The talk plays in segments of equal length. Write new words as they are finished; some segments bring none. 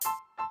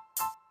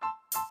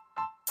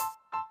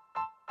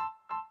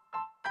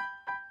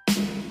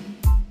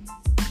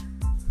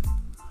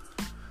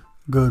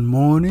Good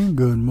morning,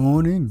 good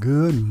morning,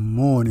 good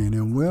morning,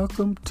 and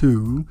welcome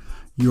to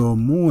your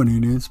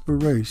morning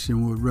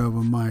inspiration with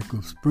Reverend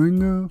Michael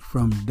Springer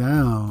from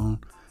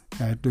down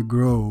at the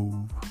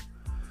Grove.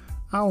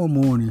 Our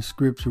morning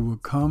scripture will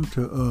come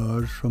to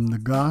us from the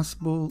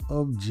Gospel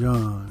of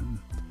John,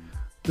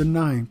 the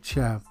 9th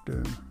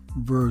chapter,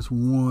 verse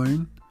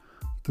 1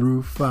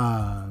 through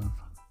 5.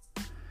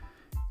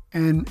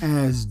 And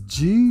as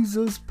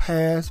Jesus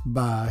passed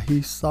by,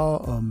 he saw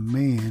a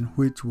man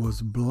which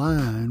was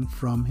blind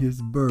from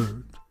his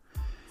birth.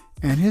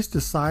 And his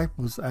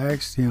disciples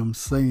asked him,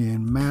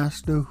 saying,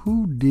 Master,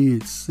 who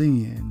did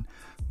sin,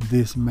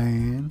 this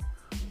man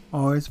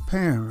or his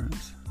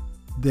parents,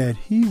 that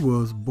he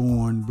was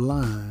born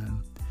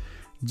blind?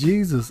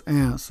 Jesus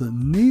answered,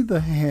 Neither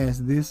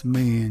has this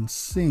man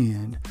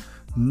sinned,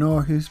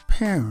 nor his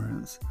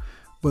parents,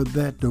 but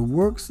that the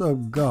works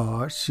of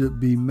God should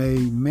be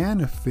made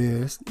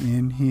manifest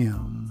in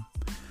him.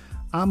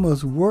 I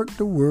must work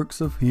the works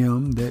of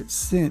him that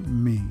sent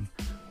me,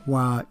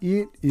 while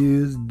it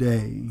is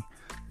day.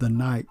 The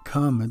night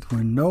cometh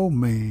when no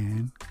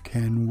man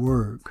can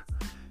work.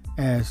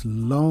 As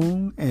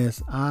long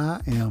as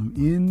I am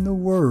in the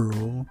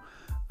world,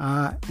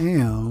 I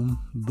am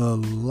the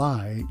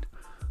light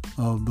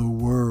of the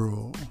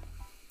world.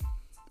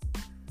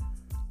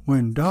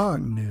 When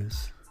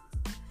darkness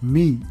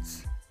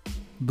meets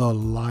the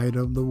light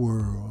of the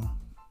world.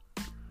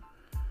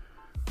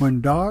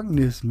 When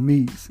darkness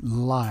meets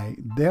light,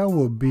 there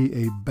will be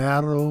a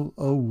battle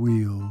of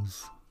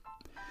wills.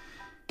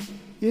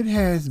 It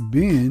has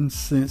been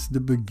since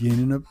the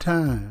beginning of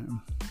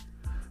time.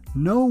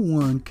 No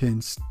one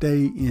can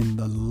stay in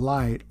the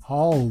light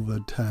all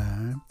the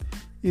time.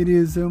 It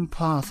is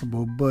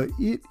impossible, but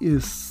it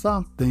is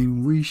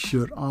something we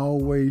should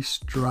always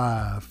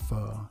strive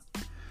for.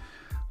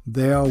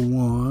 There are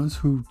ones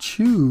who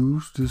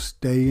choose to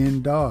stay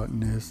in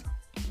darkness.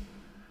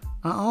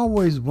 I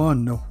always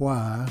wonder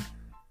why.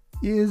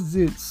 Is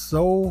it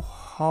so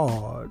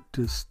hard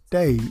to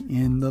stay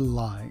in the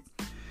light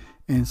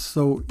and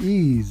so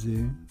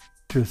easy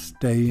to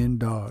stay in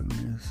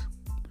darkness?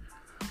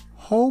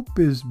 Hope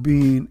is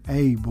being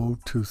able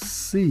to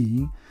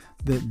see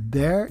that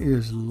there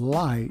is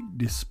light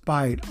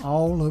despite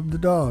all of the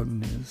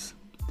darkness.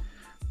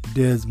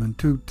 Desmond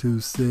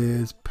Tutu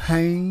says,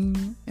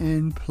 pain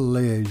and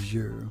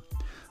pleasure,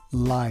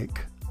 like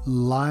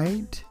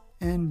light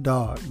and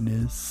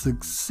darkness,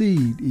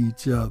 succeed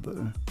each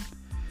other.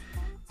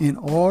 In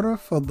order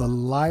for the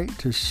light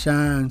to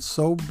shine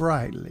so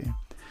brightly,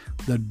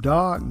 the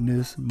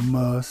darkness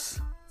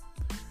must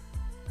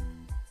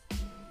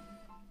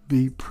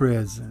be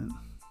present.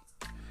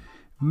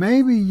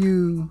 Maybe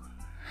you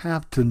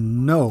have to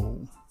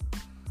know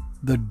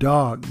the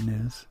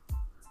darkness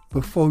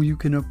before you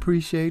can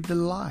appreciate the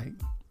light.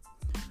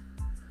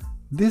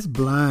 This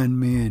blind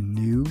man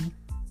knew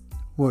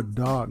what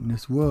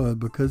darkness was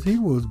because he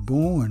was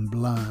born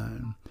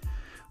blind.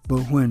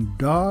 But when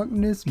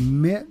darkness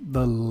met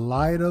the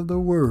light of the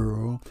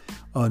world,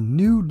 a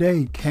new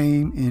day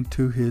came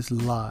into his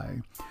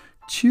life.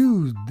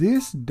 Choose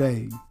this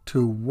day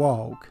to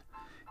walk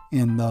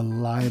in the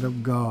light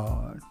of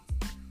God.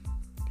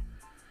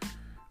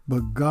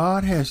 But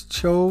God has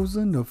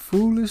chosen the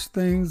foolish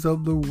things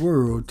of the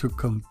world to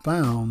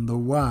confound the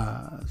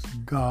wise.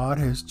 God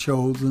has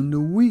chosen the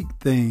weak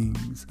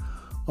things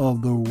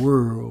of the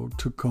world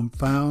to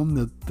confound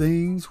the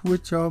things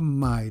which are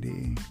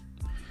mighty.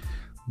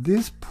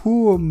 This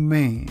poor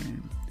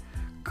man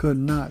could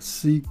not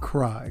see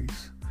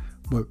Christ,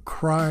 but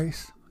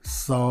Christ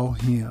saw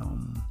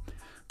him.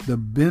 The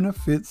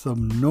benefits of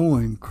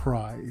knowing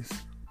Christ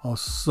are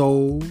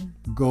soul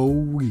go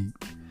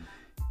weak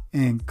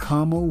and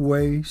come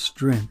away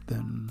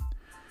strengthened,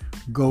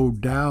 go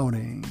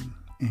doubting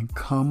and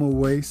come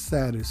away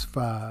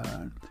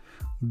satisfied,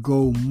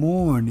 go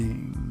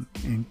mourning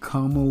and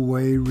come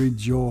away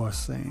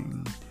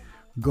rejoicing,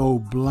 go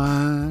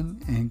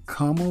blind and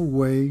come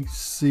away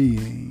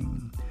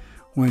seeing.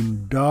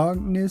 When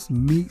darkness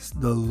meets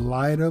the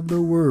light of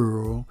the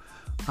world,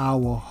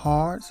 our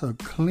hearts are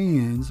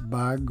cleansed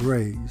by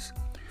grace.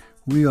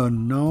 We are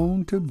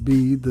known to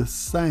be the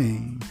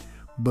same,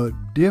 but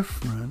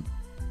different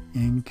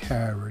in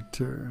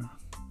character.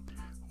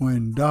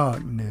 When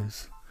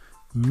darkness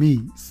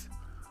meets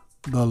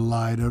the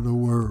light of the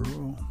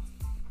world.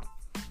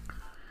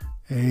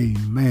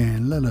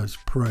 Amen. Let us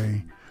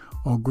pray.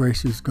 Oh,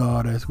 gracious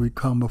God, as we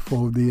come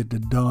before thee at the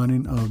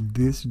dawning of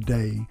this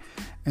day,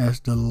 as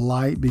the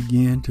light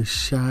began to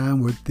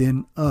shine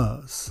within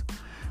us,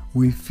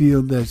 we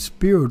feel that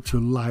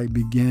spiritual light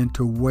began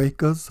to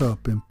wake us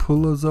up and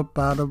pull us up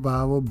out of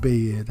our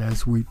bed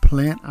as we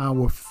plant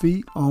our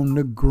feet on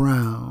the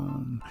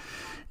ground.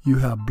 You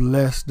have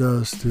blessed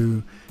us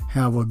to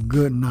have a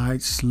good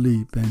night's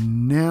sleep,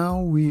 and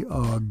now we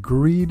are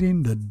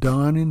greeting the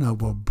dawning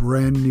of a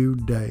brand new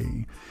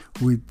day.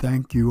 We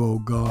thank you, O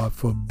God,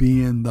 for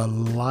being the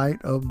light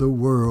of the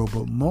world,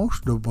 but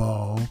most of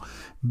all,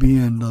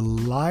 being the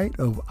light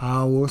of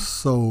our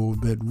soul,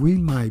 that we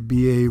might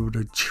be able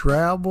to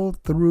travel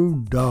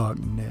through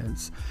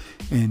darkness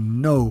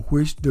and know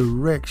which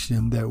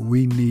direction that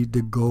we need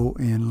to go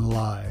in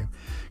life.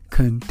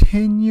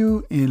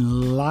 Continue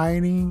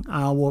enlightening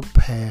our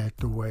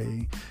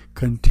pathway.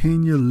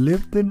 Continue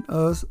lifting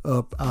us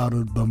up out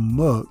of the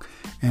muck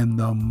and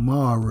the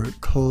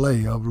marred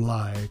clay of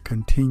life.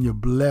 Continue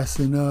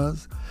blessing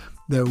us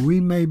that we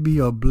may be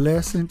a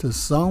blessing to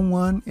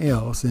someone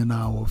else in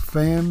our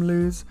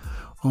families,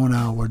 on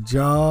our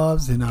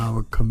jobs, in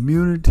our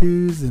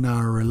communities, in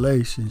our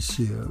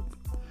relationships.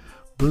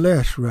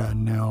 Bless right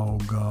now,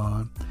 O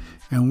God,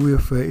 and we'll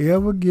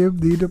forever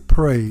give thee the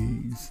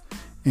praise.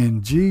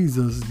 In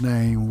Jesus'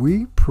 name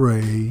we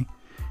pray,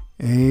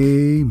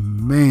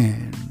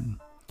 amen.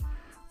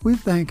 We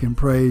thank and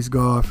praise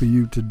God for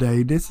you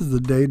today. This is the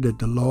day that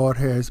the Lord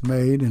has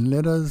made, and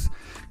let us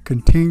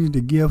continue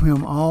to give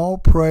him all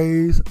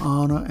praise,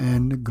 honor,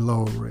 and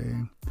glory.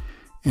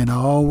 And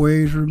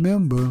always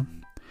remember,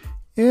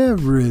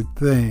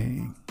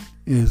 everything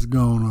is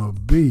gonna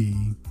be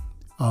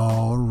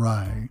all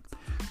right.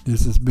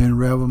 This has been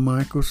Reverend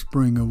Michael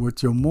Springer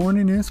with your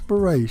morning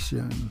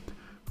inspiration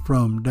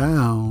from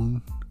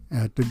down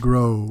at the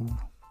Grove.